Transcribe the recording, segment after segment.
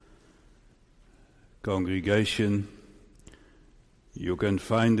Congregation, you can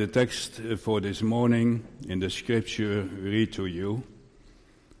find the text for this morning in the scripture read to you.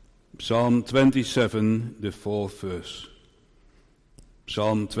 Psalm 27, the 4th verse.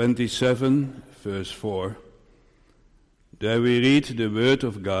 Psalm 27, verse 4. There we read the word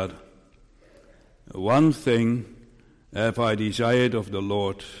of God. One thing have I desired of the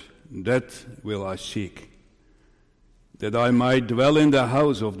Lord, that will I seek, that I might dwell in the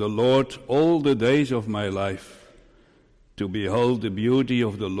house of the Lord all the days of my life, to behold the beauty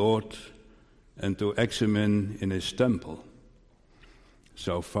of the Lord and to examine in his temple.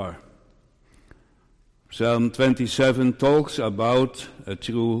 So far. Psalm 27 talks about a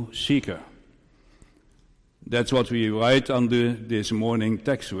true seeker. That's what we write under this morning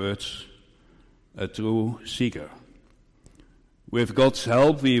text words, a true seeker. With God's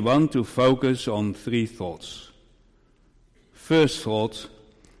help, we want to focus on three thoughts. First thought,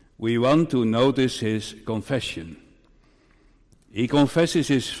 we want to notice his confession. He confesses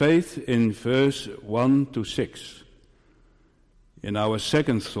his faith in verse 1 to 6. In our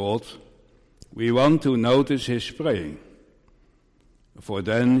second thought, we want to notice his praying. For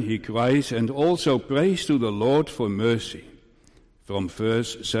then he cries and also prays to the Lord for mercy, from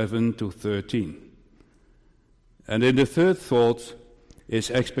verse 7 to 13. And in the third thought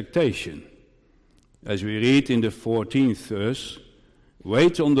is expectation. As we read in the 14th verse,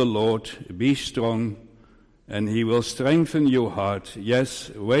 wait on the Lord, be strong, and he will strengthen your heart. Yes,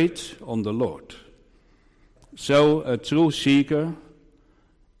 wait on the Lord. So a true seeker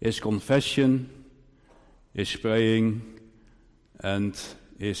is confession, is praying, and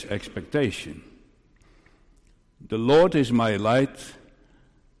is expectation. The Lord is my light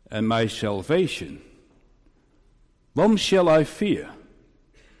and my salvation. Whom shall I fear?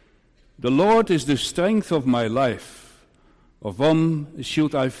 The Lord is the strength of my life. Of whom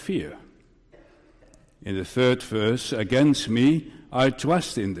should I fear? In the third verse, against me, I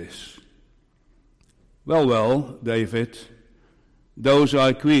trust in this. Well, David, those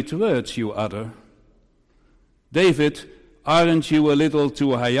are sweet words you utter. David, aren't you a little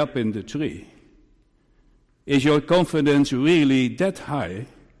too high up in the tree? Is your confidence really that high?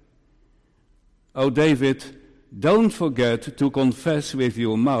 Oh, David, don't forget to confess with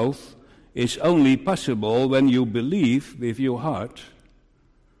your mouth is only possible when you believe with your heart.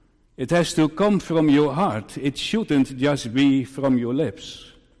 It has to come from your heart. It shouldn't just be from your lips.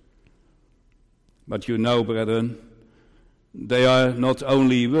 But you know, brethren, they are not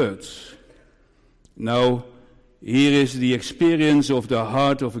only words. No, here is the experience of the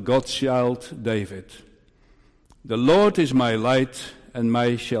heart of God's child, David. The Lord is my light and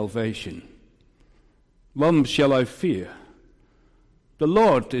my salvation. Whom shall I fear? The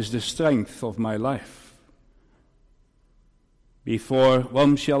Lord is the strength of my life. Before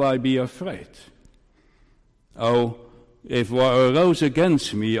whom shall I be afraid? Oh, if war arose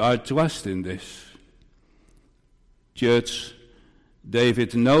against me, I trust in this. Church,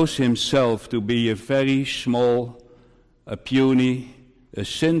 David knows himself to be a very small, a puny, a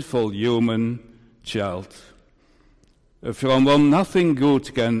sinful human child, from whom nothing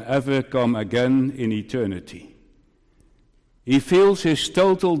good can ever come again in eternity. He feels his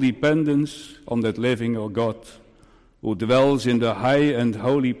total dependence on that living God who dwells in the high and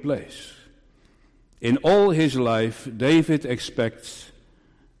holy place. In all his life, David expects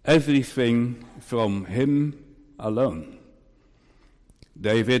everything from him alone.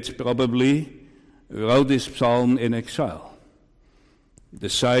 David probably wrote this psalm in exile. The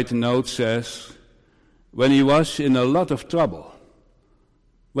side note says, when he was in a lot of trouble,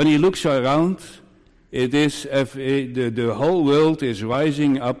 when he looks around, it is as if the whole world is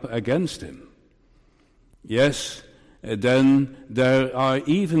rising up against him. Yes, then there are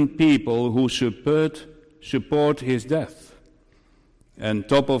even people who support his death. And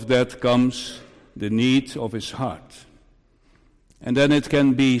top of that comes the need of his heart. And then it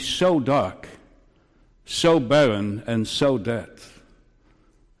can be so dark, so barren, and so dead.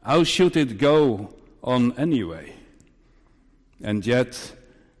 How should it go on anyway? And yet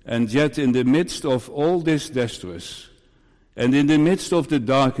in the midst of all this distress, and in the midst of the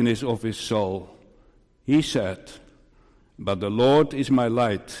darkness of his soul, he said, but the Lord is my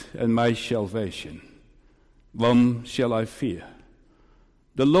light and my salvation. Whom shall I fear?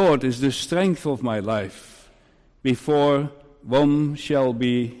 The Lord is the strength of my life. Before whom shall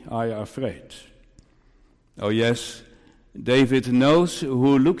be I afraid? Oh yes, David knows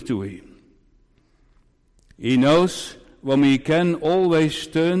who look to him. He knows whom he can always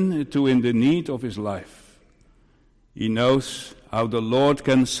turn to in the need of his life. He knows how the Lord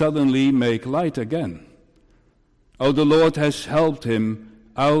can suddenly make light again. How the Lord has helped him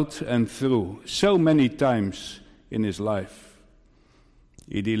out and through so many times in his life.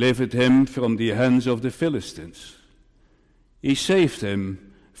 He delivered him from the hands of the Philistines. He saved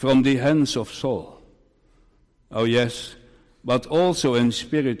him from the hands of Saul. Oh yes, but also in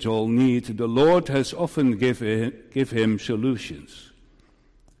spiritual need, the Lord has often give him solutions.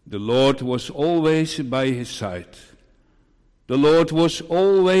 The Lord was always by his side. The Lord was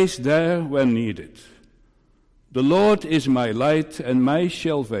always there when needed. The Lord is my light and my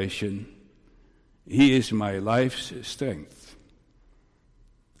salvation. He is my life's strength.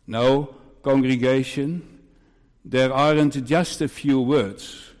 Now, congregation, there aren't just a few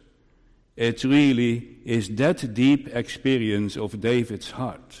words. It really is that deep experience of David's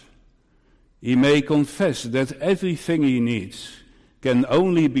heart. He may confess that everything he needs can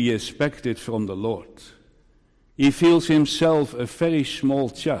only be expected from the Lord. He feels himself a very small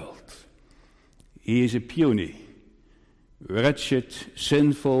child. He is a puny, wretched,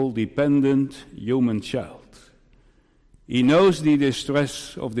 sinful, dependent human child. He knows the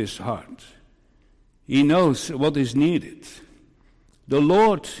distress of this heart. He knows what is needed. The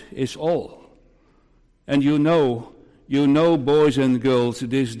Lord is all. And you know, boys and girls,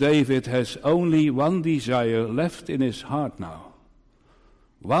 this David has only one desire left in his heart now.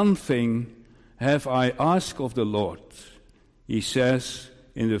 One thing have I asked of the Lord, he says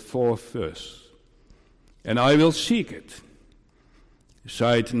in the 4th verse, and I will seek it.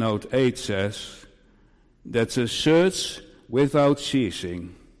 Side note 8 says, that's a search without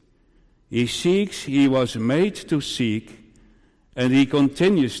ceasing. He seeks, he was made to seek, and he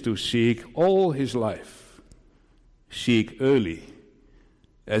continues to seek all his life. Seek early,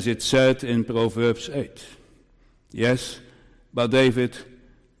 as it said in Proverbs 8. Yes, but David,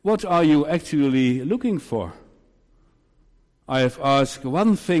 what are you actually looking for? I have asked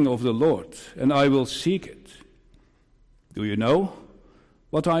one thing of the Lord, and I will seek it. Do you know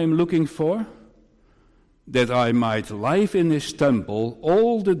what I am looking for? That I might live in his temple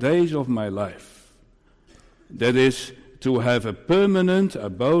all the days of my life. That is, to have a permanent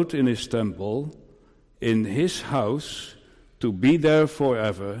abode in his temple, in his house, to be there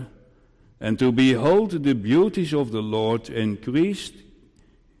forever, and to behold the beauties of the Lord in Christ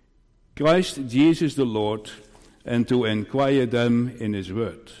Jesus the Lord, and to inquire them in his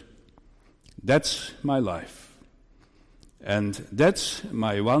word. That's my life. And that's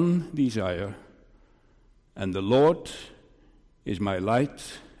my one desire. And the Lord is my light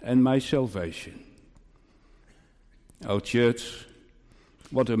and my salvation. Oh, church,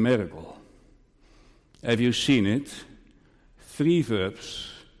 what a miracle. Have you seen it? 3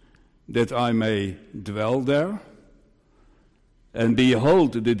 verbs, that I may dwell there and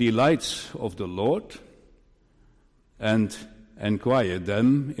behold the delights of the Lord and inquire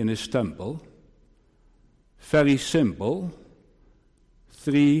them in his temple. Very simple,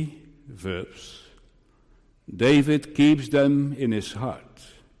 3 verbs. David keeps them in his heart.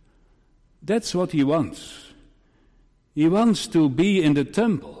 That's what he wants. He wants to be in the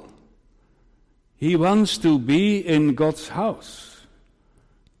temple. He wants to be in God's house.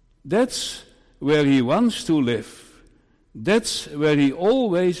 That's where he wants to live. That's where he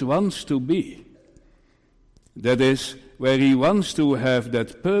always wants to be. That is where he wants to have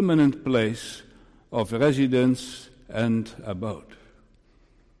that permanent place of residence and abode.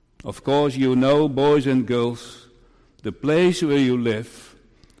 Of course, you know, boys and girls, the place where you live,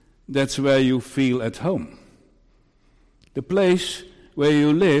 that's where you feel at home. The place where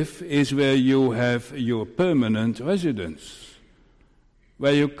you live is where you have your permanent residence,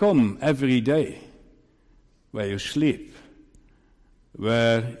 where you come every day, where you sleep,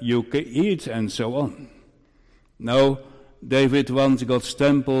 where you eat and so on. Now, David wants God's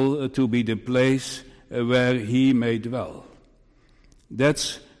temple to be the place where he may dwell.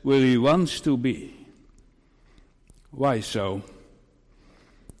 That's where he wants to be. Why so?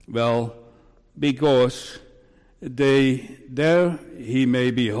 Well, because there he may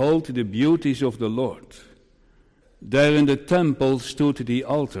behold the beauties of the Lord. There in the temple stood the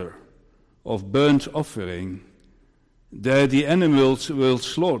altar of burnt offering. There the animals were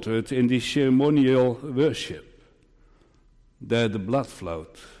slaughtered in the ceremonial worship. There the blood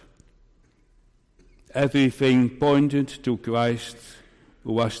flowed. Everything pointed to Christ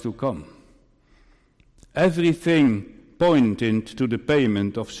who was to come. Everything pointed to the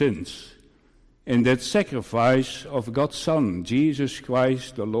payment of sins in that sacrifice of God's Son, Jesus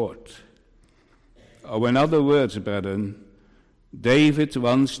Christ the Lord. Or in other words, brethren, David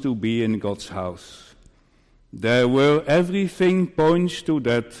wants to be in God's house. There where everything points to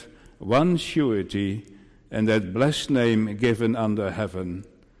that one surety and that blessed name given under heaven,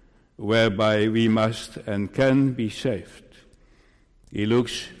 whereby we must and can be saved. He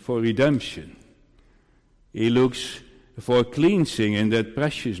looks for redemption. He looks for cleansing in that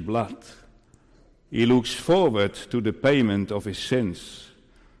precious blood. He looks forward to the payment of his sins,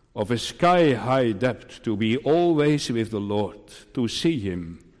 of a sky-high debt, to be always with the Lord, to see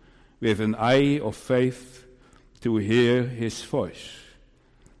him with an eye of faith, to hear his voice,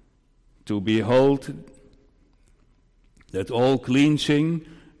 to behold that all cleansing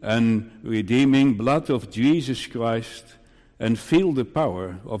and redeeming blood of Jesus Christ, and feel the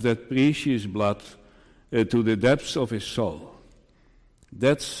power of that precious blood to the depths of his soul.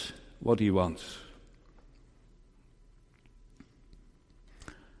 That's what he wants.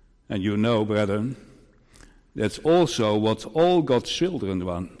 And you know, brethren, that's also what all God's children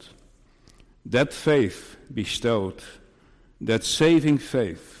want. That faith bestowed, that saving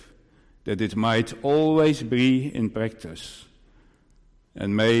faith, that it might always be in practice.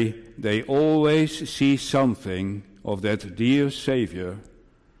 And may they always see something of that dear Savior,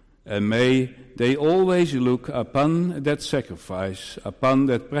 and may they always look upon that sacrifice, upon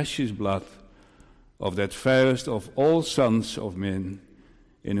that precious blood of that fairest of all sons of men,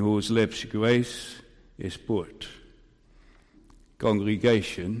 in whose lips grace is poured.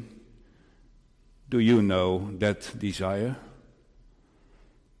 Congregation, do you know that desire?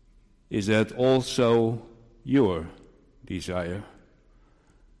 Is that also your desire?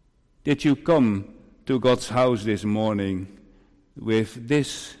 Did you come to God's house this morning with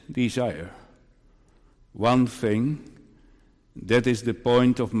this desire? One thing, that is the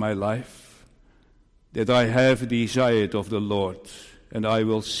point of my life, that I have desired of the Lord, and I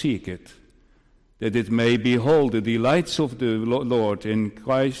will seek it, that it may behold the delights of the Lord in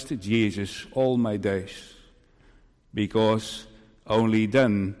Christ Jesus all my days, because only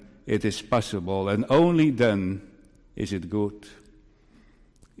then it is possible, and only then is it good.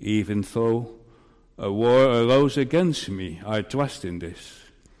 Even though a war arose against me, I trust in this,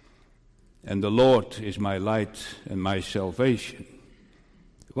 and the Lord is my light and my salvation.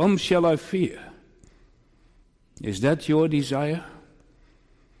 Whom shall I fear? Is that your desire?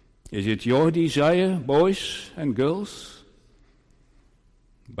 Is it your desire, boys and girls?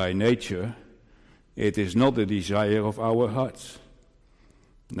 By nature, it is not the desire of our hearts.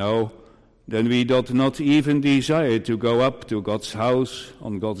 No, then we do not even desire to go up to God's house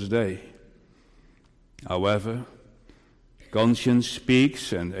on God's day. However, conscience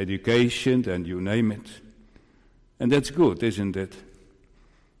speaks, and education, and you name it. And that's good, isn't it?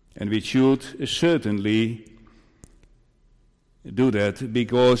 And we should certainly do that,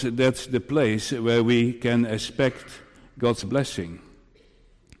 because that's the place where we can expect God's blessing.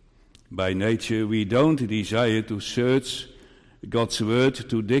 By nature, we don't desire to search God's word,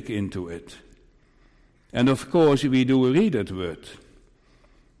 to dig into it. And of course, we do read that word.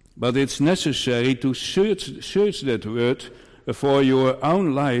 But it's necessary to search that word for your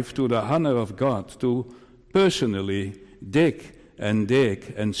own life, to the honor of God, to personally dig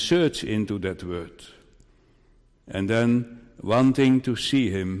and search into that word. And then wanting to see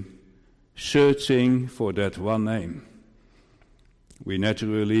him, searching for that one name. We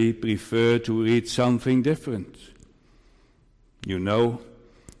naturally prefer to read something different. You know,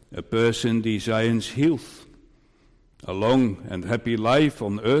 a person desires health, a long and happy life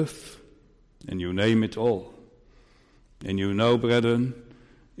on earth, and you name it all. And you know, brethren,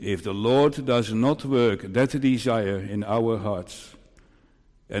 if the Lord does not work that desire in our hearts,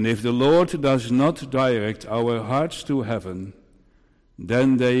 and if the Lord does not direct our hearts to heaven,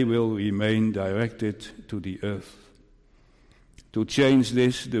 then they will remain directed to the earth. To change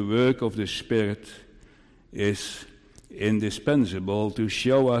this, the work of the Spirit is indispensable to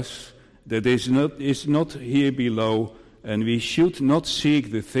show us that is not here below, and we should not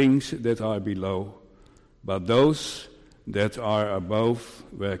seek the things that are below, but those that are above,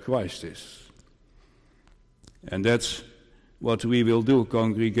 where Christ is. And that's what we will do,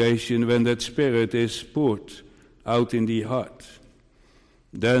 congregation, when that Spirit is poured out in the heart.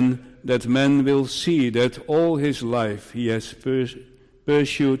 Then that man will see that all his life he has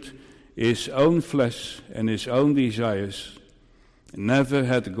pursued his own flesh and his own desires, never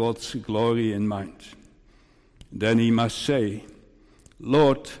had God's glory in mind. Then he must say,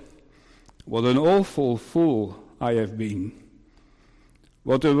 Lord, what an awful fool I have been.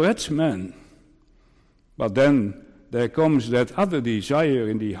 What a wretched man. But then there comes that other desire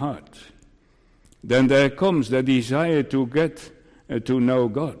in the heart. Then there comes the desire to get to know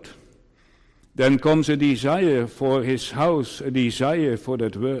God. Then comes a desire for his house, a desire for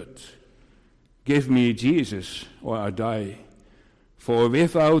that word. Give me Jesus, or I die. For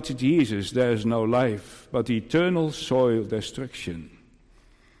without Jesus there is no life, but eternal soil destruction.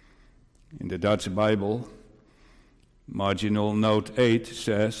 In the Dutch Bible, Marginal note 8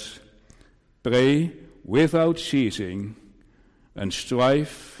 says, pray without ceasing and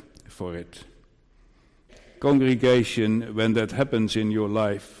strive for it. Congregation, when that happens in your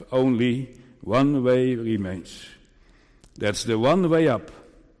life, only one way remains. That's the one way up,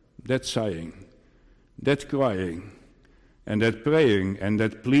 that sighing, that crying, and that praying and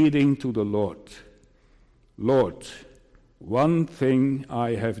that pleading to the Lord. Lord, one thing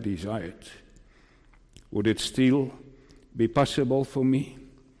I have desired. Would it still be possible for me?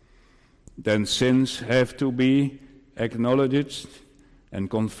 Then sins have to be acknowledged and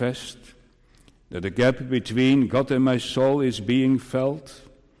confessed, that the gap between God and my soul is being felt.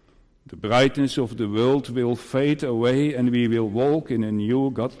 The brightness of the world will fade away and we will walk in a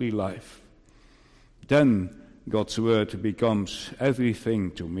new godly life. Then God's word becomes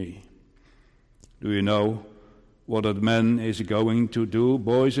everything to me. Do you know what that man is going to do,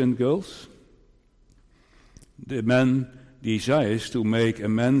 boys and girls? The man desires to make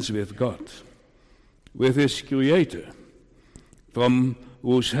amends with God, with his Creator, from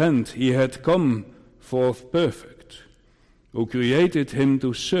whose hand he had come forth perfect, who created him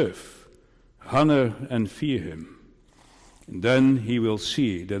to serve, honor and fear him. And then he will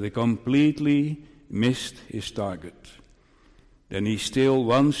see that he completely missed his target. Then he still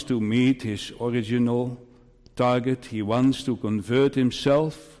wants to meet his original target. He wants to convert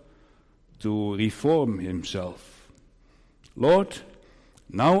himself, to reform himself. Lord,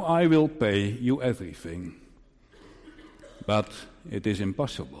 now I will pay you everything. But it is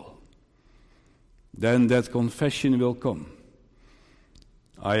impossible. Then that confession will come.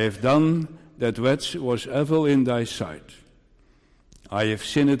 I have done that which was evil in thy sight. I have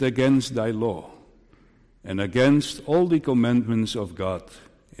sinned against thy law, and against all the commandments of God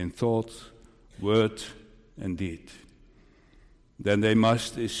in thought, word, and deed. Then they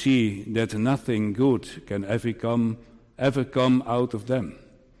must see that nothing good can ever come out of them.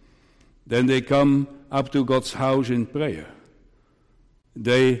 Then they come up to God's house in prayer.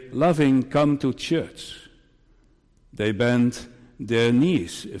 They loving come to church. They bend their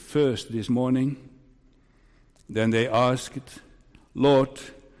knees first this morning. Then they asked, Lord,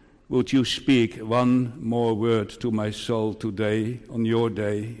 would you speak one more word to my soul today, on your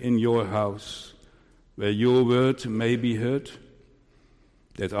day, in your house, where your word may be heard,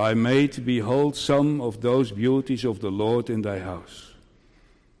 that I may behold some of those beauties of the Lord in thy house,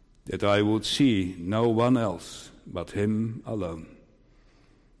 that I would see no one else but him alone.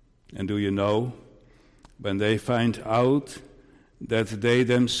 And do you know, when they find out that they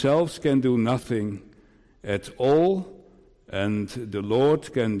themselves can do nothing at all, and the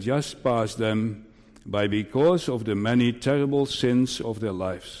Lord can just pass them by because of the many terrible sins of their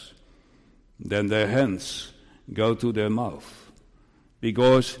lives, then their hands go to their mouth,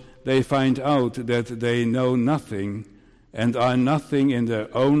 because they find out that they know nothing and are nothing in their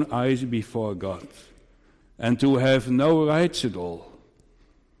own eyes before God, and to have no rights at all.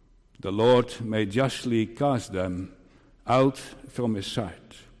 The Lord may justly cast them out from his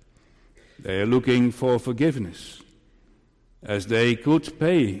sight. They are looking for forgiveness, as they could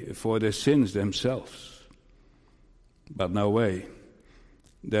pay for their sins themselves. But no way.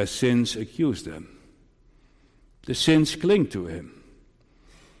 Their sins accuse them. The sins cling to him.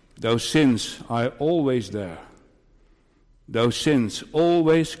 Those sins are always there. Those sins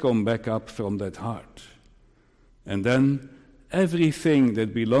always come back up from that heart. And then everything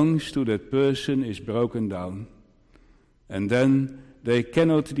that belongs to that person is broken down. And then they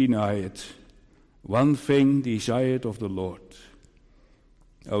cannot deny it. One thing desired of the Lord.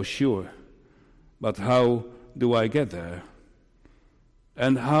 Oh, sure, but how do I get there?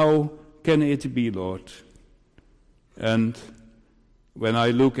 And how can it be, Lord? And when I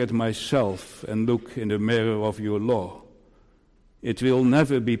look at myself and look in the mirror of your law, it will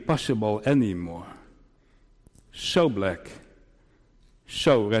never be possible anymore. So black,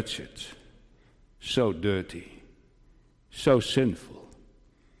 so wretched, so dirty, so sinful.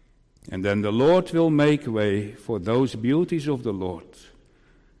 And then the Lord will make way for those beauties of the Lord.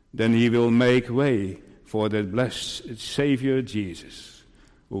 Then he will make way for that blessed Savior Jesus,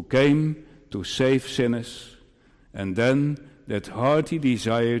 who came to save sinners, and then that hearty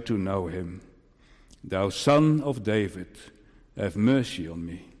desire to know him. Thou Son of David, have mercy on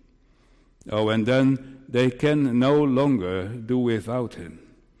me. Oh, and then they can no longer do without him.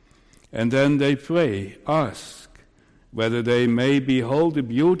 And then they pray, ask, whether they may behold the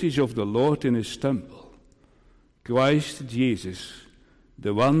beauties of the Lord in his temple. Christ Jesus,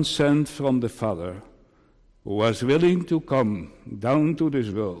 the one sent from the Father, who was willing to come down to this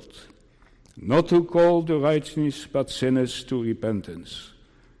world, not to call the righteous but sinners to repentance.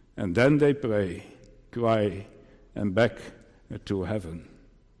 And then they pray, cry, and back to heaven.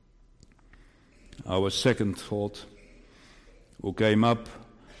 Our second thought, who came up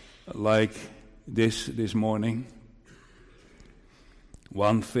like this morning.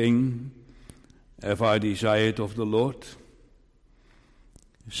 One thing have I desired of the Lord,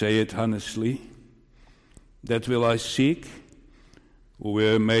 say it honestly, that will I seek, who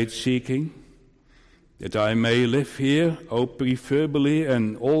were made seeking, that I may live here, preferably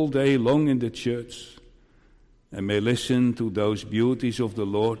and all day long in the church, and may listen to those beauties of the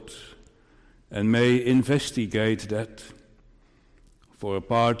Lord, and may investigate that. For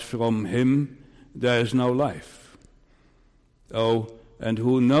apart from him, there is no life. Oh, and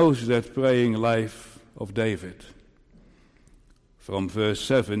who knows that praying life of David? From verse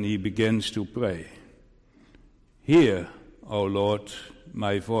 7 he begins to pray. Hear, O Lord,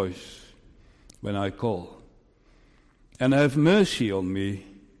 my voice when I call, and have mercy on me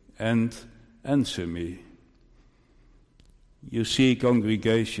and answer me. You see,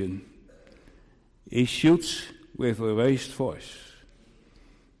 congregation, he shoots with a raised voice.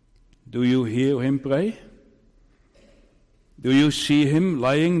 Do you hear him pray? Do you see him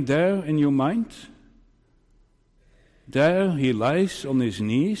lying there in your mind? There he lies on his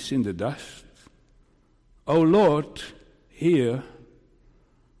knees in the dust. O Lord, hear.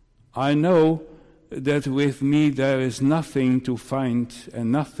 I know that with me there is nothing to find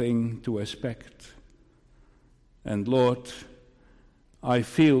and nothing to expect. And Lord, I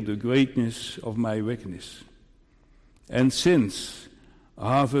feel the greatness of my weakness, and sins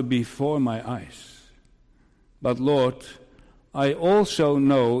hover before my eyes. But Lord, I also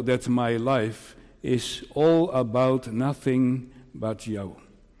know that my life is all about nothing but you.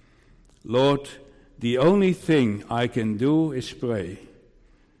 Lord, the only thing I can do is pray,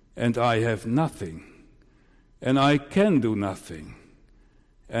 and I have nothing, and I can do nothing,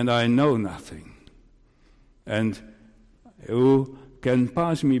 and I know nothing. And who can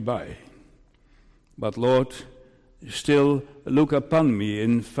pass me by? But Lord, still look upon me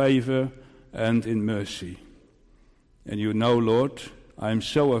in favor and in mercy. And you know, Lord, I am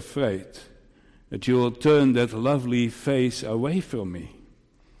so afraid that you will turn that lovely face away from me.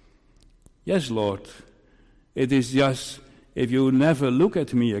 Yes, Lord, it is just if you never look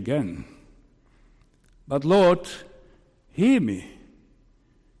at me again. But Lord, hear me.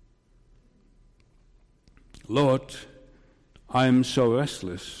 Lord, I am so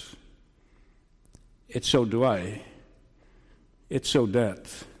restless. It's so dry. It's so dead.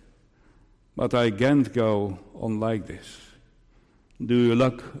 But I can't go on like this. Do you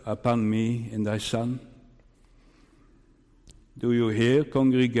look upon me in thy Son? Do you hear,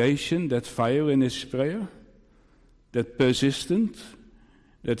 congregation, that fire in his prayer? That persistent,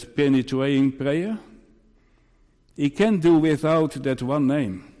 that penetrating prayer? He can't do without that one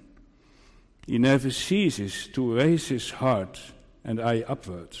name. He never ceases to raise his heart and eye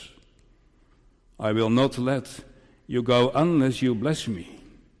upwards. I will not let you go unless you bless me.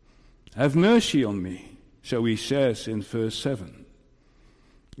 Have mercy on me, so he says in verse 7.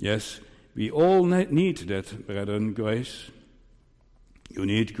 Yes, we all need that, brethren, grace. You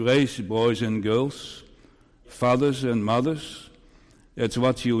need grace, boys and girls, fathers and mothers. That's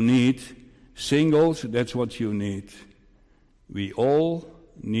what you need. Singles, that's what you need. We all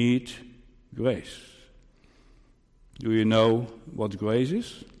need grace. Do you know what grace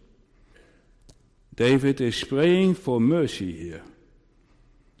is? David is praying for mercy here.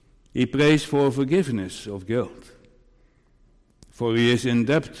 He prays for forgiveness of guilt. For he is in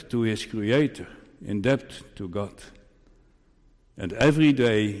debt to his Creator, in debt to God. And every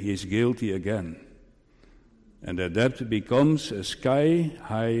day he is guilty again. And that debt becomes a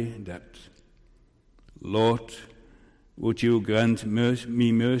sky-high debt. Lord, would you grant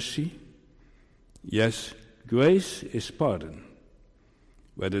me mercy? Yes, grace is pardon.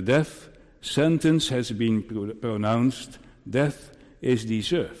 Where the death sentence has been pronounced, death is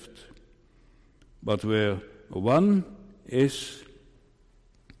deserved. But where one is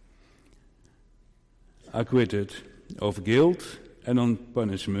acquitted of guilt and on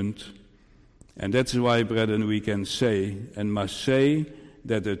punishment, and that's why, brethren, we can say and must say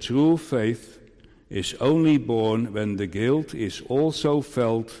that the true faith is only born when the guilt is also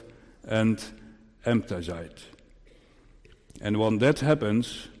felt and emphasized. And when that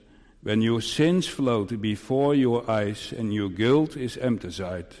happens, when your sins float before your eyes and your guilt is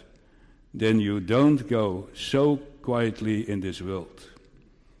emphasized, then you don't go so quietly in this world.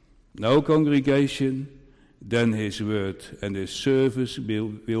 No congregation, then his word and his service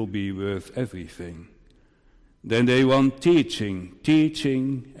will be worth everything. Then they want teaching,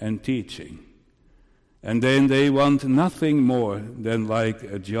 teaching, and teaching. And then they want nothing more than like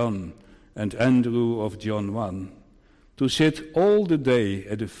a John and Andrew of John 1. to sit all the day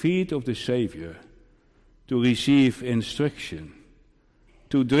at the feet of the Savior, to receive instruction,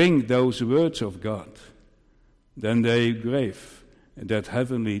 to drink those words of God, then they crave that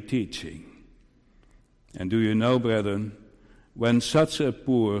heavenly teaching. And do you know, brethren, when such a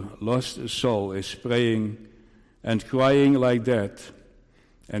poor, lost soul is praying and crying like that,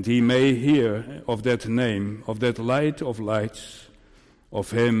 and he may hear of that name, of that light of lights,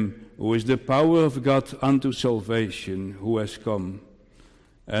 of him who is the power of God unto salvation, who has come,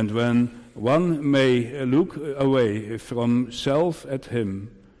 and when one may look away from self at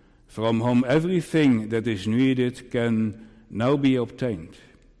him, from whom everything that is needed can now be obtained.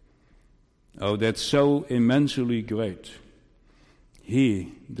 Oh, that's so immensely great.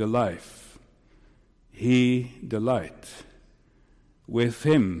 He, the life, he, the light. With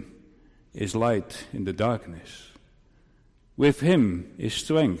him is light in the darkness. With him is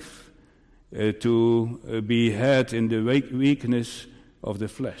strength to be had in the weakness of the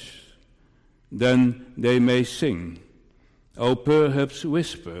flesh. Then they may sing, or perhaps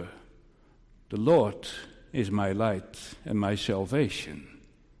whisper, the Lord is my light and my salvation.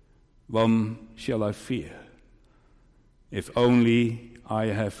 Whom shall I fear? If only I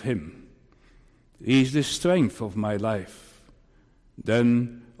have him. He is the strength of my life.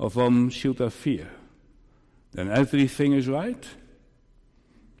 Then of whom should I fear? Then everything is right?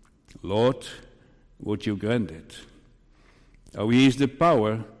 Lord, would you grant it? Oh, he is the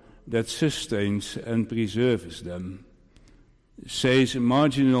power that sustains and preserves them, says a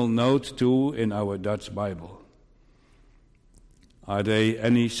marginal note 2 in our Dutch Bible. Are there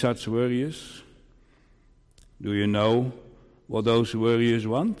any such warriors? Do you know what those warriors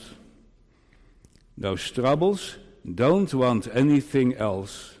want? Those troubles don't want anything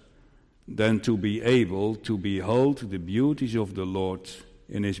else than to be able to behold the beauties of the Lord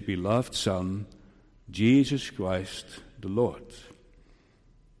in his beloved Son, Jesus Christ the Lord.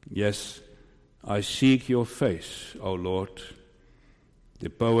 Yes, I seek your face, O Lord. The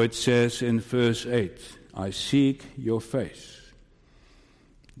poet says in verse 8, I seek your face.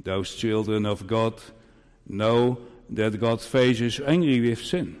 Those children of God know that God's face is angry with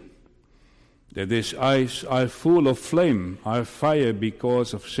sin, that his eyes are full of flame, are fire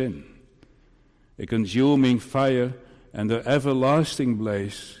because of sin, a consuming fire and an everlasting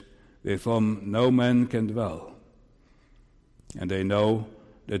blaze with whom no man can dwell. And they know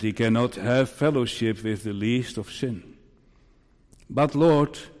that he cannot have fellowship with the least of sin. But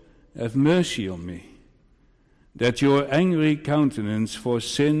Lord, have mercy on me, that your angry countenance for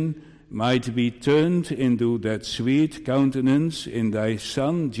sin might be turned into that sweet countenance in thy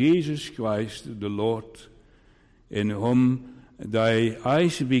Son, Jesus Christ the Lord, in whom thy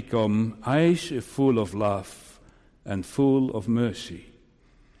eyes become eyes full of love and full of mercy.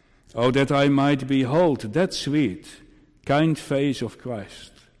 Oh, that I might behold that sweet, kind face of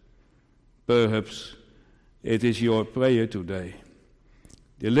Christ. Perhaps it is your prayer today.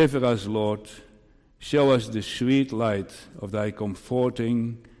 Deliver us, Lord. Show us the sweet light of thy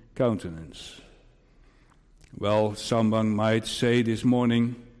comforting countenance. Well, someone might say this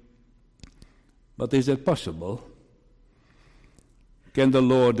morning, but is that possible? Can the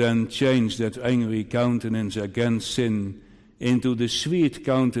Lord then change that angry countenance against sin into the sweet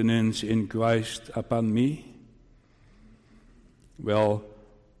countenance in Christ upon me? Well,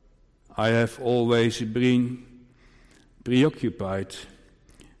 I have always been preoccupied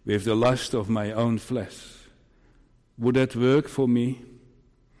with the lust of my own flesh. Would that work for me?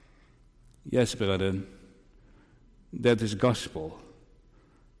 Yes, brethren, that is gospel.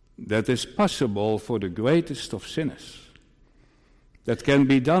 That is possible for the greatest of sinners. That can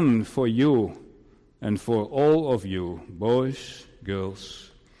be done for you and for all of you, boys,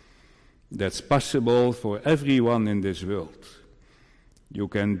 girls. That's possible for everyone in this world. You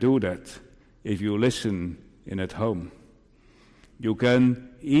can do that if you listen in at home. You can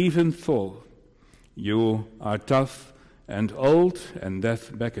even though you are tough and old and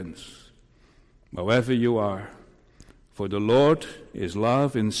death beckons. However you are, for the Lord is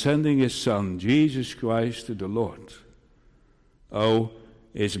love in sending his Son, Jesus Christ the Lord. Oh,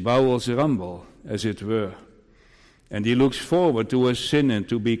 his bowels rumble, as it were, and he looks forward to a sinner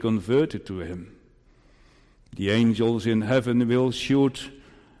to be converted to him. The angels in heaven will shoot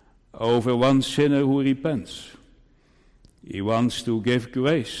over one sinner who repents. He wants to give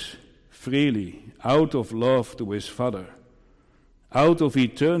grace freely out of love to his Father, out of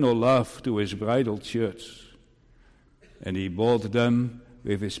eternal love to his bridal church. And he bought them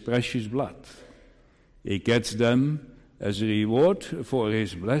with his precious blood. He gets them as a reward for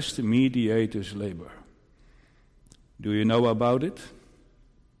his blessed mediator's labor. Do you know about it?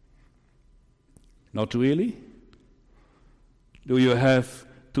 Not really? Do you have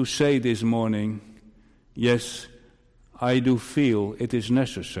to say this morning, yes, I do feel it is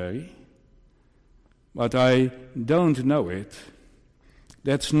necessary, but I don't know it.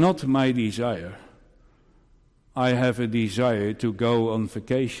 That's not my desire. I have a desire to go on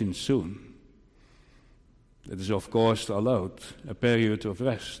vacation soon. That is, of course, allowed, a period of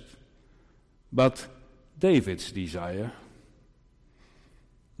rest. But David's desire?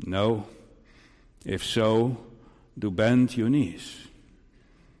 No. If so, do bend your knees.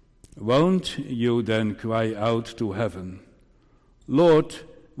 Won't you then cry out to heaven, Lord,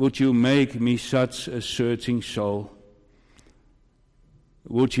 would you make me such a searching soul?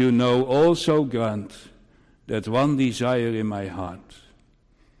 Would you now also grant that one desire in my heart?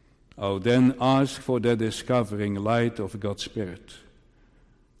 Oh, then ask for the discovering light of God's Spirit,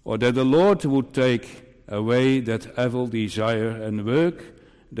 or that the Lord would take away that evil desire and work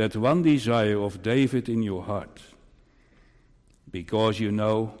that one desire of David in your heart, because you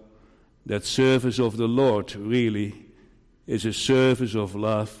know that service of the Lord really is a service of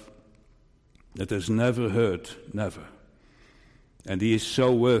love that has never hurt, never. And he is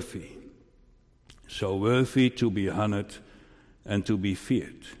so worthy to be honored and to be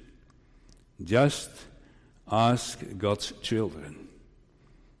feared. Just ask God's children.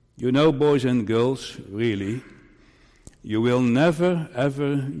 You know, boys and girls, really, you will never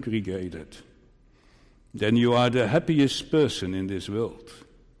ever regret it. Then you are the happiest person in this world.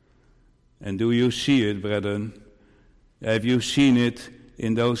 And do you see it, brethren? Have you seen it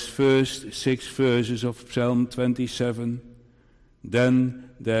in those first 6 verses of Psalm 27? Then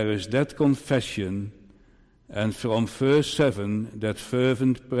there is that confession, and from verse 7, that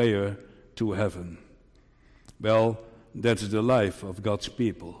fervent prayer to heaven. Well, that's the life of God's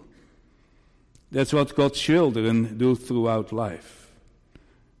people. That's what God's children do throughout life.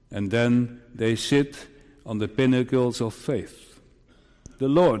 And then they sit on the pinnacles of faith. The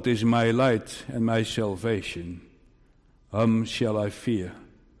Lord is my light and my salvation. Whom shall I fear?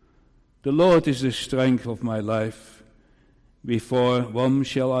 The Lord is the strength of my life. Before whom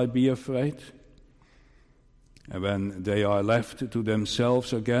shall I be afraid? And when they are left to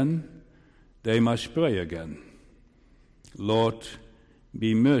themselves again, they must pray again. Lord,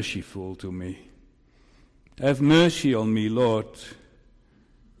 be merciful to me. Have mercy on me, Lord.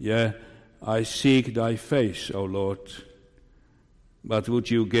 Yeah, I seek thy face, O Lord. But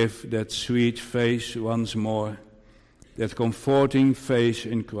would you give that sweet face once more, that comforting face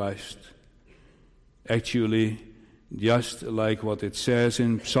in Christ? Actually, just like what it says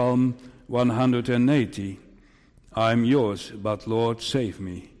in Psalm 180, I am yours, but Lord, save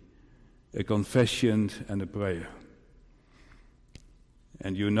me. A confession and a prayer.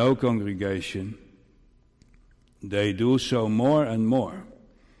 And you know, congregation, they do so more and more,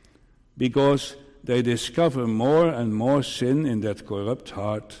 because they discover more and more sin in that corrupt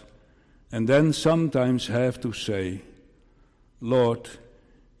heart, and then sometimes have to say, Lord,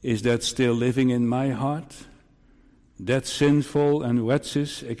 is that still living in my heart? That sinful and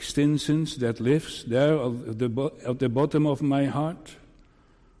wretched existence that lives there at the bottom of my heart?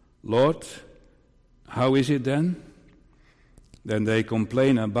 Lord, how is it then? Then they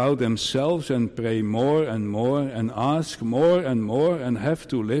complain about themselves and pray more and ask more and have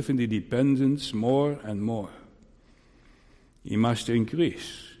to live in the dependence more and more. He must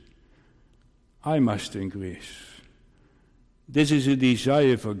increase. I must increase. This is a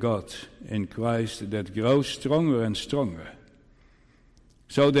desire for God in Christ that grows stronger and stronger,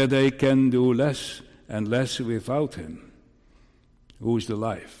 so that they can do less and less without Him, who is the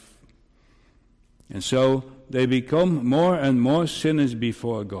life. And so they become more and more sinners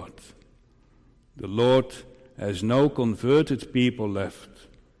before God. The Lord has no converted people left.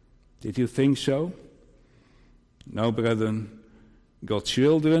 Did you think so? No, brethren. God's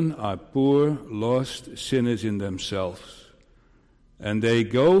children are poor, lost sinners in themselves. And they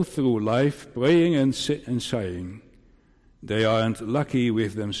go through life praying and sighing. They aren't lucky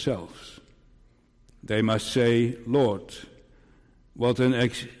with themselves. They must say, Lord, what an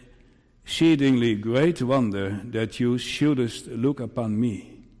exceedingly great wonder that you shouldest look upon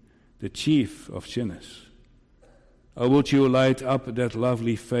me, the chief of sinners. Or would you light up that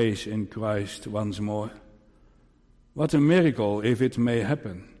lovely face in Christ once more? What a miracle if it may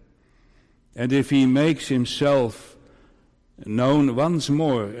happen. And if he makes himself known once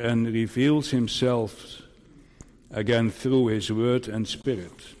more and reveals himself again through his word and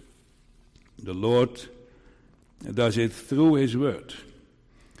spirit. The Lord does it through his word.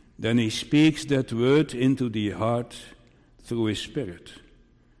 Then he speaks that word into the heart through his spirit.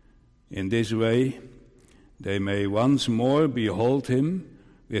 In this way, they may once more behold him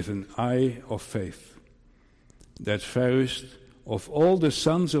with an eye of faith, that fairest of all the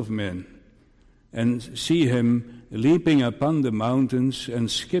sons of men, and see him leaping upon the mountains and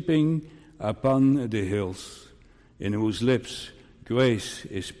skipping upon the hills, in whose lips grace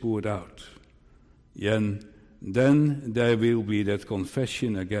is poured out. Then there will be that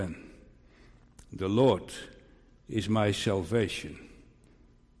confession again. The Lord is my salvation.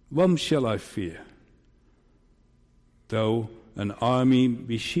 Whom shall I fear? Though an army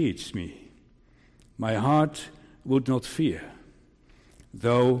besieges me, my heart would not fear.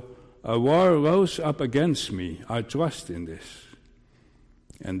 Though a war rose up against me, I trust in this.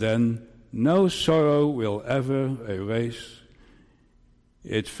 And then no sorrow will ever erase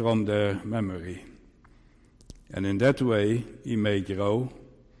it from their memory. And in that way he may grow,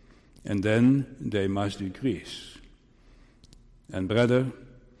 and then they must decrease. And brother,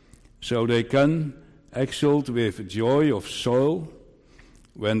 so they can exult with joy of soul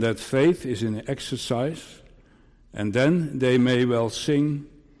when that faith is in exercise, and then they may well sing,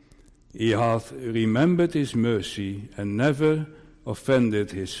 He hath remembered his mercy and never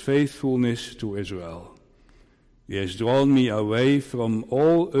offended his faithfulness to Israel. He has drawn me away from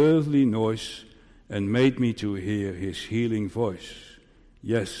all earthly noise and made me to hear his healing voice,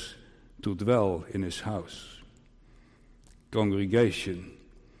 yes, to dwell in his house. Congregation,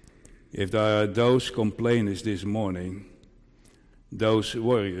 if there are those complainers this morning, those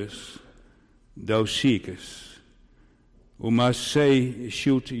warriors, those seekers, who must say,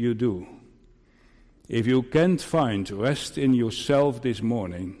 should you do? If you can't find rest in yourself this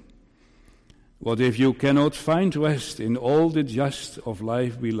morning, what if you cannot find rest in all the just of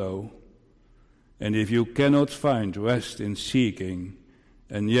life below? And if you cannot find rest in seeking,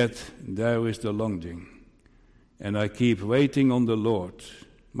 and yet there is the longing, and I keep waiting on the Lord,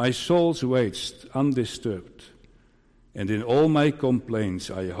 my soul waits undisturbed, and in all my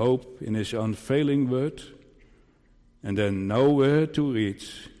complaints I hope in his unfailing word, and then nowhere to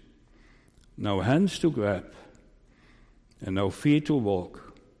reach, no hands to grab, and no feet to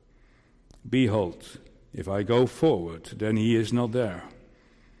walk. Behold, if I go forward, then he is not there,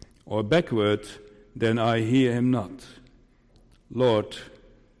 or backward, then I hear him not. Lord,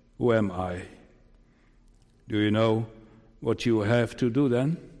 who am I? Do you know what you have to do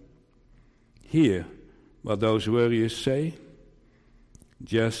then? Hear what those warriors say.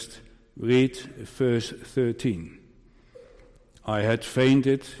 Just read verse 13. I had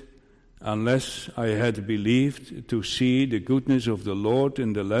fainted unless I had believed to see the goodness of the Lord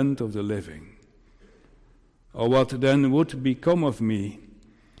in the land of the living. Oh, what then would become of me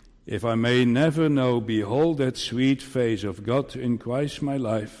if I may never know, behold that sweet face of God in Christ my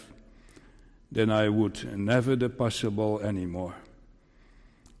life? Then I would never be possible anymore.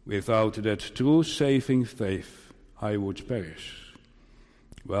 Without that true saving faith, I would perish.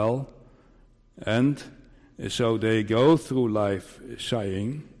 Well, and so they go through life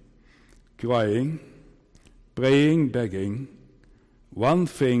sighing, crying, praying, begging. One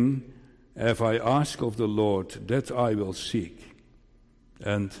thing have I asked of the Lord, that I will seek.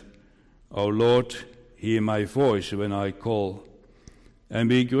 And, O Lord, hear my voice when I call, and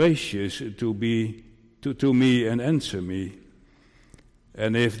be gracious to me and answer me.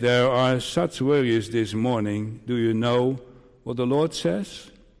 And if there are such warriors this morning, do you know what the Lord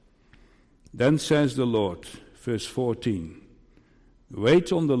says? Then says the Lord, verse 14,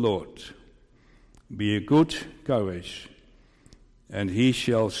 wait on the Lord, be of good courage, and he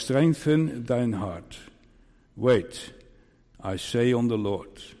shall strengthen thine heart. Wait, I say, on the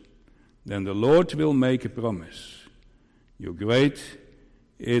Lord. Then the Lord will make a promise. You great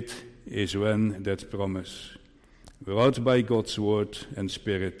it is when that promise, wrought by God's word and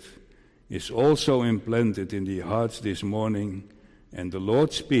spirit, is also implanted in the hearts this morning, and the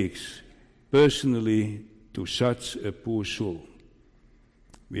Lord speaks personally to such a poor soul.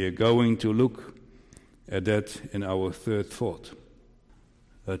 We are going to look at that in our third thought.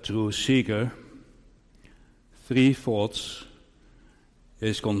 A true seeker, 3 thoughts,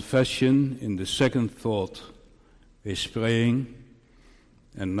 is confession. In the second thought is praying,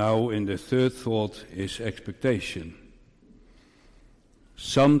 and now in the third thought is expectation.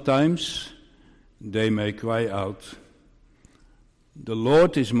 Sometimes they may cry out, the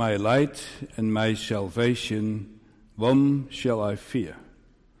Lord is my light and my salvation, whom shall I fear?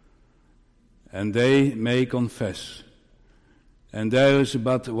 And they may confess, and there is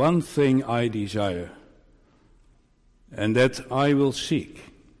but one thing I desire, and that I will seek.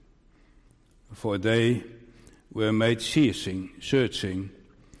 For they were made searching.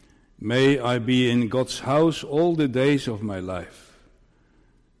 May I be in God's house all the days of my life.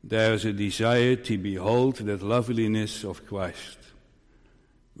 There is a desire to behold that loveliness of Christ,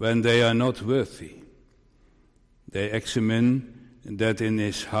 when they are not worthy. They examine that in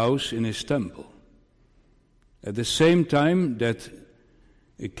his house, in his temple. At the same time that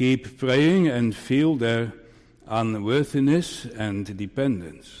keep praying and feel their unworthiness and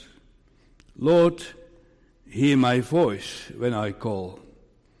dependence. Lord, hear my voice when I call.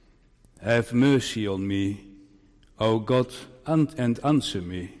 Have mercy on me, O God, and answer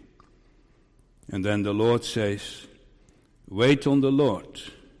me. And then the Lord says, wait on the Lord,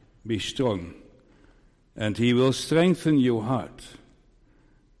 be strong, and he will strengthen your heart.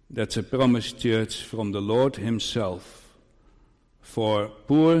 That's a promise, church, from the Lord himself for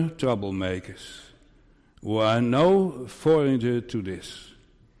poor troublemakers who are no foreigner to this.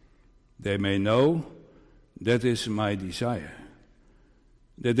 They may know that is my desire.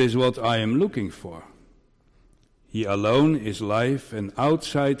 That is what I am looking for. He alone is life, and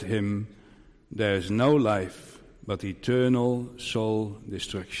outside him there is no life but eternal soul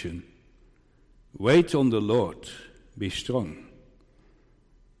destruction. Wait on the Lord, be strong.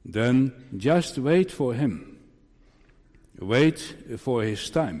 Then just wait for him. Wait for his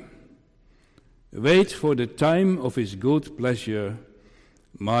time. Wait for the time of his good pleasure.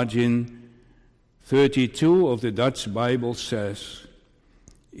 Margin 32 of the Dutch Bible says,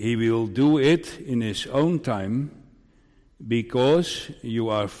 he will do it in his own time, because you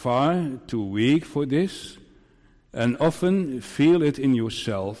are far too weak for this, and often feel it in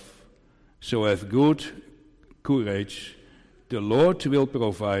yourself. So have good courage. The Lord will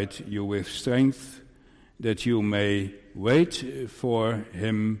provide you with strength, that you may wait for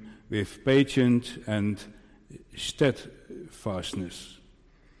him with patience and steadfastness.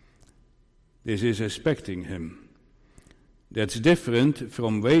 This is expecting him. That's different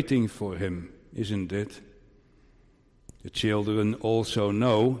from waiting for him, isn't it? The children also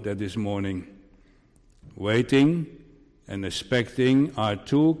know that this morning. Waiting and expecting are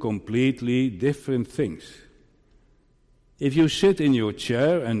two completely different things. If you sit in your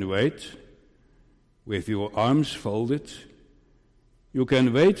chair and wait, with your arms folded, you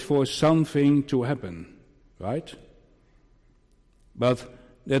can wait for something to happen, right? But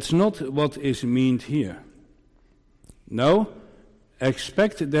that's not what is meant here. No,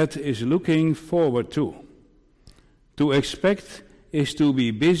 expect that is looking forward to. To expect is to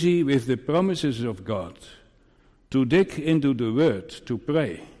be busy with the promises of God, to dig into the Word, to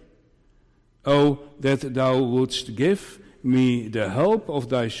pray. Oh, that thou wouldst give me the help of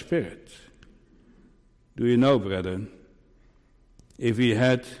thy Spirit. Do you know, brethren, if we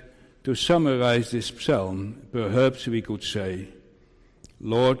had to summarize this psalm, perhaps we could say,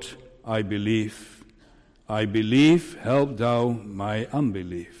 Lord, I believe, help thou my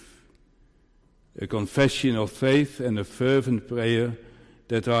unbelief. A confession of faith and a fervent prayer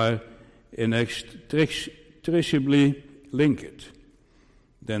that are inextricably linked.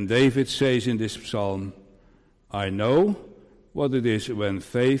 Then David says in this psalm, I know what it is when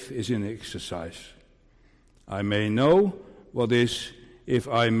faith is in exercise. I may know what is if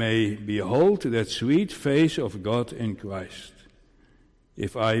I may behold that sweet face of God in Christ.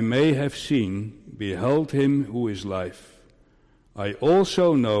 If I may have seen, beheld him who is life. I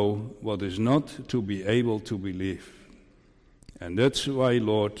also know what is not to be able to believe. And that's why,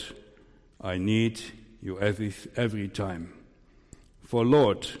 Lord, I need you every time. For,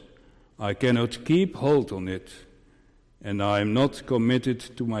 Lord, I cannot keep hold on it, and I am not committed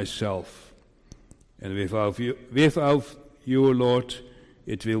to myself. And without you, Lord,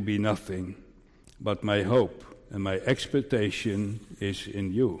 it will be nothing. But my hope and my expectation is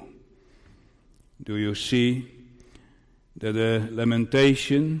in you. Do you see that the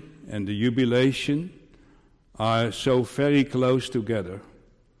lamentation and the jubilation are so very close together?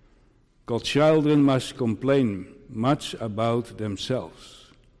 God's children must complain much about themselves.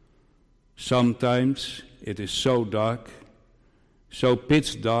 Sometimes it is so dark, so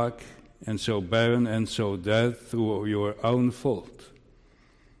pitch dark, and so barren and so dead through your own fault.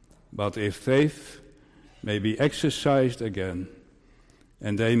 But if faith may be exercised again,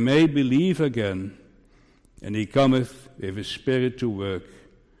 and they may believe again, and he cometh with his Spirit to work,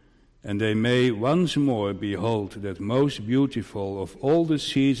 and they may once more behold that most beautiful of all the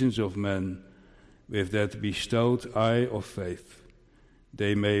seasons of men, with that bestowed eye of faith,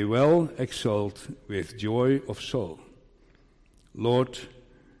 they may well exult with joy of soul. Lord,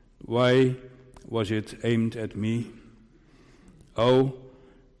 why was it aimed at me? Oh,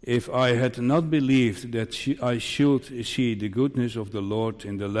 if I had not believed that I should see the goodness of the Lord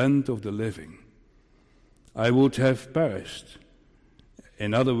in the land of the living, I would have perished.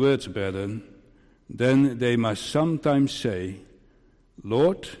 In other words, brethren, then they must sometimes say,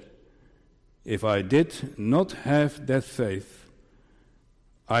 Lord, if I did not have that faith,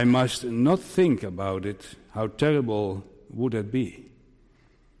 I must not think about it, how terrible would that be?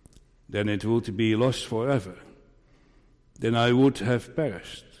 Then it would be lost forever. Then I would have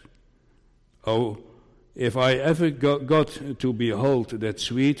perished. Oh, if I ever got to behold that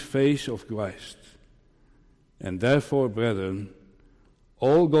sweet face of Christ. And therefore, brethren,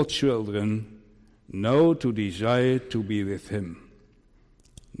 all God's children know to desire to be with him.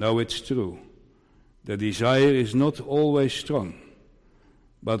 Now it's true, the desire is not always strong,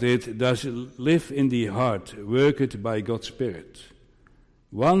 but it does live in the heart, worked by God's Spirit.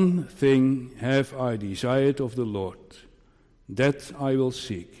 One thing have I desired of the Lord, that I will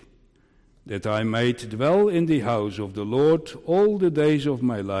seek, that I might dwell in the house of the Lord all the days of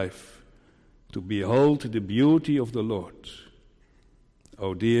my life, to behold the beauty of the Lord.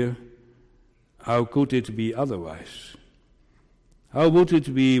 Oh dear, how could it be otherwise? How would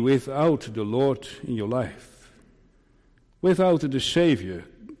it be without the Lord in your life? Without the Savior,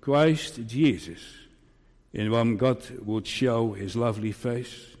 Christ Jesus, in whom God would show his lovely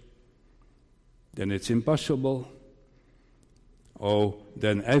face? Then it's impossible. Oh,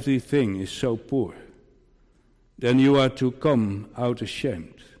 then everything is so poor. Then you are to come out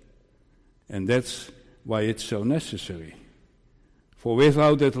ashamed. And that's why it's so necessary. For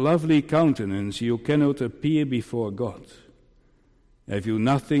without that lovely countenance you cannot appear before God. Have you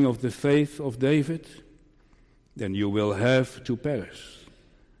nothing of the faith of David? Then you will have to perish.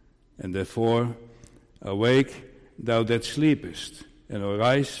 And therefore, awake, thou that sleepest, and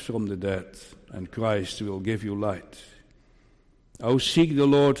arise from the dead, and Christ will give you light. O seek the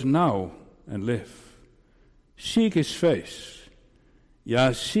Lord now, and live. Seek his face.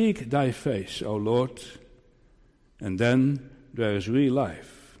 Ja, seek thy face, O Lord. And then there is real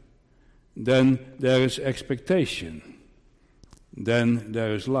life. Then there is expectation. Then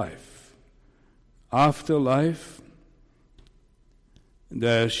there is life. After life,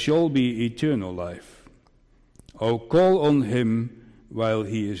 there shall be eternal life. O call on him while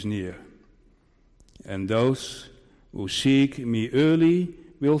he is near. And those who seek me early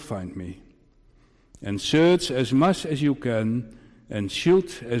will find me. And search as much as you can, and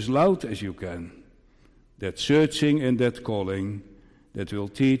shout as loud as you can. That searching and that calling, that will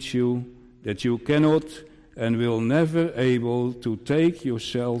teach you that you cannot and will never able to take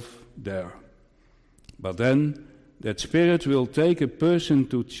yourself there. But then that Spirit will take a person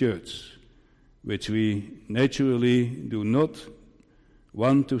to church, which we naturally do not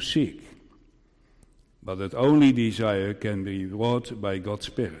want to seek, but that only desire can be wrought by God's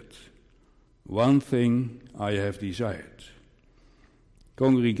Spirit. One thing I have desired.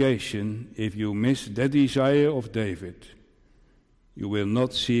 Congregation, if you miss that desire of David, you will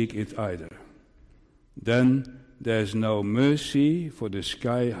not seek it either. Then there is no mercy for the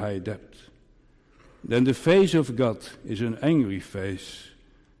sky-high debt. Then the face of God is an angry face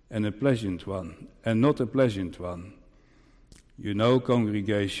and a pleasant one, and not a pleasant one. You know,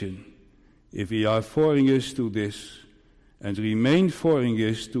 congregation, if we are foreigners to this and remain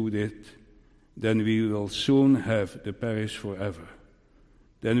foreigners to it, then we will soon have the perish forever.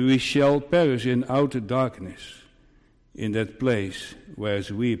 Then we shall perish in outer darkness, in that place where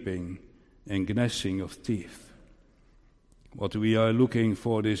is weeping and gnashing of teeth. What we are looking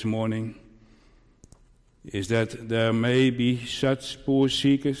for this morning is that there may be such poor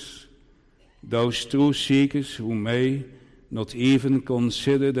seekers, those true seekers who may not even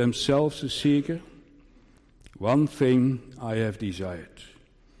consider themselves a seeker. One thing I have desired.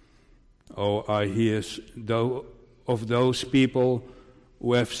 Oh, I hear of those people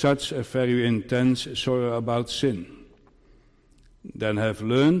who have such a very intense sorrow about sin, then have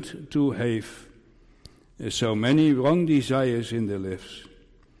learned to have so many wrong desires in their lives,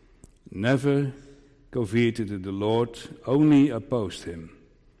 never coveted the Lord, only opposed him,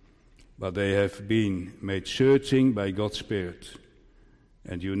 but they have been made searching by God's Spirit.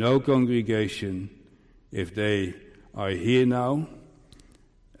 And you know, congregation, if they are here now,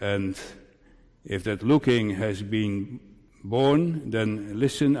 and if that looking has been born, then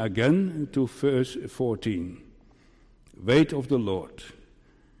listen again to verse 14. Wait of the Lord,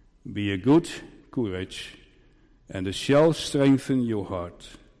 be a good courage, and it shall strengthen your heart.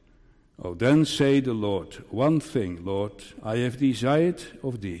 Oh, then say the Lord, one thing, Lord, I have desired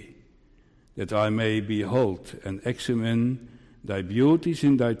of thee, that I may behold and examine thy beauties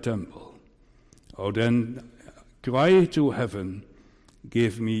in thy temple. Oh, then cry to heaven,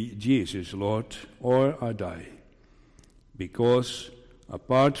 give me Jesus, Lord, or I die. Because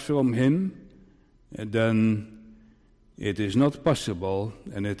apart from him, then it is not possible,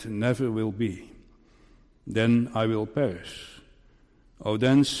 and it never will be. Then I will perish. Oh,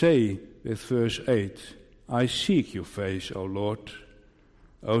 then say with verse 8, I seek your face, O Lord.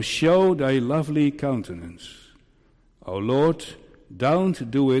 O show thy lovely countenance. O Lord, don't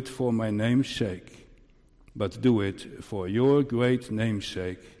do it for my name's sake, but do it for your great name's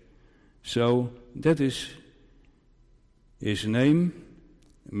sake, so that his name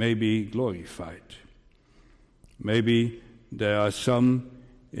may be glorified. Maybe there are some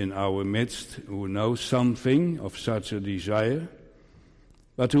in our midst who know something of such a desire,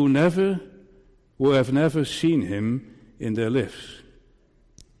 but who have never seen him in their lives.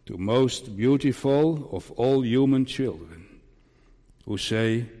 The most beautiful of all human children, who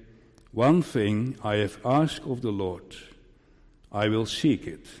say, one thing I have asked of the Lord, I will seek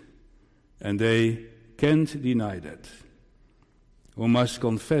it, and they can't deny that. Who must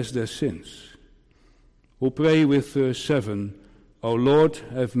confess their sins, who pray with verse 7, O Lord,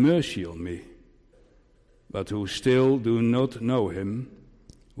 have mercy on me, but who still do not know him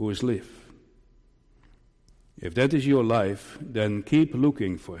who is live. If that is your life, then keep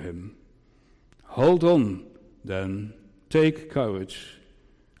looking for him. Hold on, then, take courage.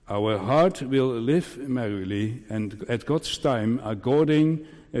 Our heart will live merrily, and at God's time, according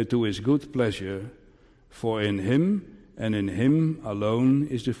to his good pleasure, for in him and in him alone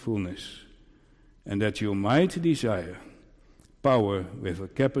is the fullness, and that you might desire power with a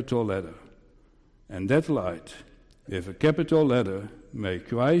capital letter, and that light with a capital letter may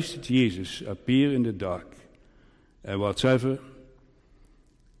Christ Jesus appear in the dark, and whatever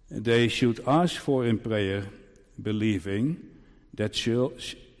they should ask for in prayer, believing that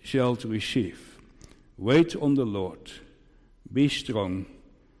shalt receive. Wait on the Lord, be strong,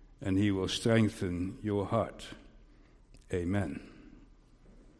 and he will strengthen your heart. Amen.